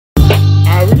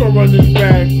we're gonna run this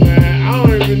back, man. I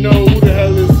don't even know who the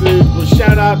hell this is, but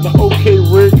shout out to OK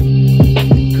Rick.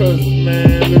 Cause,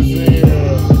 man, listen,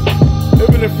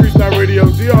 living in Freestyle Radio,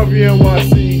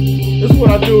 DRVNYC. This is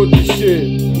what I do with this shit.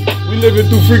 We living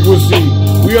through frequency.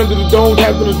 We under the dome,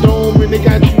 tapping the dome, and they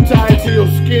got you tied to your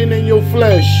skin and your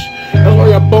flesh. That's why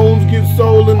your bones get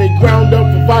sold and they ground up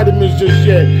for vitamins just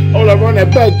yet. Oh, I run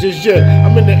that back just yet.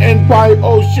 I'm in the Empire,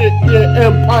 oh shit, yeah,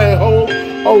 Empire hole.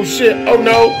 Oh shit, oh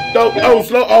no, oh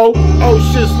slow, oh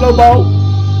shit, slow mo.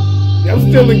 Yeah, I'm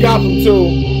still in Gotham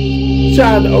too.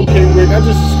 Shout out to OK Rick, I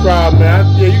just subscribed, man.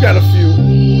 Yeah, you got a few.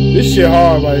 This shit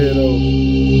hard right here though.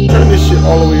 Turn this shit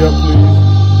all the way up, please.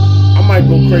 I might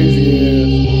go crazy in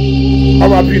here.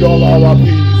 RIP to all the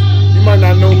RIPs. You might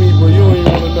not know me, but you don't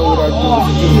even want to know what I do.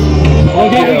 So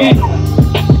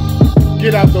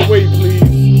get out the way, please.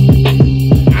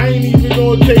 I ain't even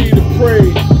gonna tell you to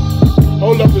pray.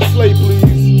 Hold up and slay,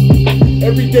 please.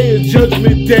 Every day is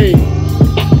judgment day.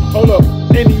 Hold up,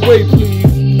 anyway, please.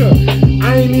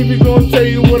 I ain't even gonna tell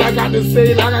you what I got to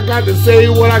say, like I got to say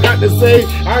what I got to say.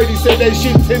 I already said that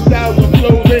shit 10,000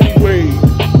 flows anyway.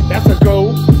 That's a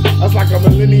go. That's like a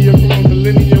millennium from a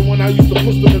millennium when I used to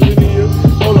push the millennium.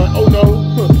 Hold on, oh no.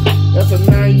 That's a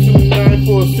 929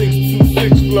 for a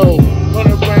 626 flow. Run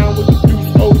around with the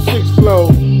Deuce 06 flow.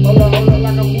 Hold on,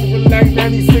 like I'm moving like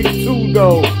 96.2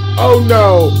 though. Oh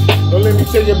no. Don't let me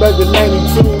take it back to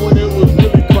 92 when it was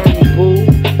really crummy, boo.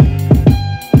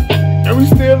 And we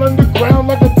still underground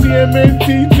like a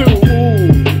TMNT too.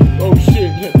 Ooh. Oh shit.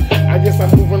 I guess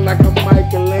I'm moving like a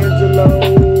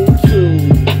Michelangelo too.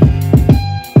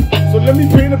 So let me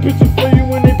paint a picture for you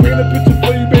when they paint a picture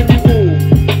for you, baby. Ooh,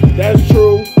 that's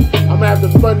true. I'ma have to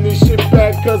run this shit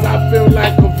back cause I feel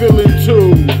like a villain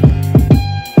too.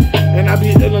 And I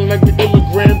be illin' like the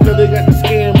Illigram cause they got the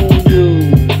scam on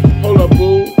you. Hold up,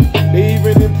 boo. They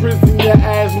even imprison your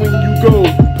ass when you go.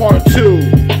 Part 2.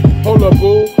 Hold up,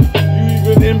 boo. You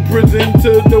even in prison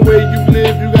to the way you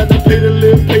live. You got to pay to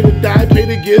live, pay to die, pay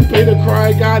to give, pay to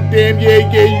cry. Goddamn, yeah,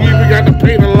 you even got to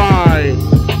pay to lie.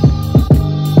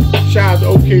 Shout out to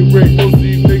OK Rick. Most of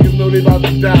these niggas know they about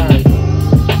to die.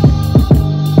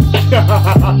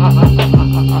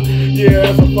 Yeah,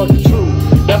 that's a fucking true.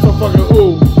 That's a fucking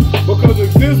ooh. Because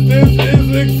existence is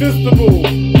existable.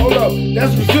 Hold up,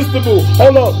 that's resistible.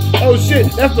 Hold up, oh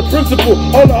shit, that's the principle.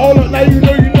 Hold up, now you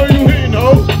know you hitting,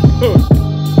 ho.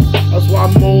 That's why I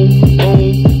roam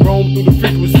through the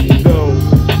frequency, though.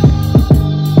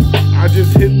 I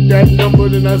just hit that number,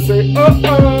 then I say,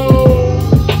 uh-oh.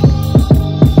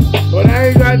 But I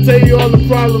ain't gotta tell you all the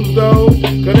problems though,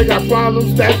 cause they got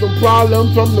problems, stack of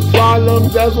problems from the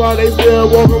problems. That's why they still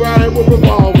walk around here with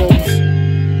revolvers.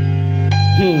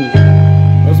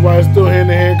 That's why it's still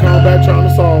hand-to-hand combat trying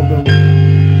to solve them.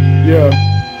 Yeah,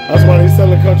 that's why they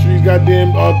selling countries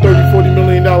goddamn $30-40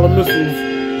 million missiles.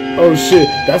 Oh shit,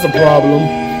 that's a problem.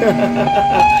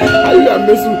 How you got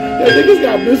missiles? Yeah, niggas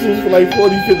got missiles for like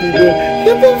 40-50 million.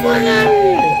 Get the fuck out of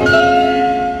here.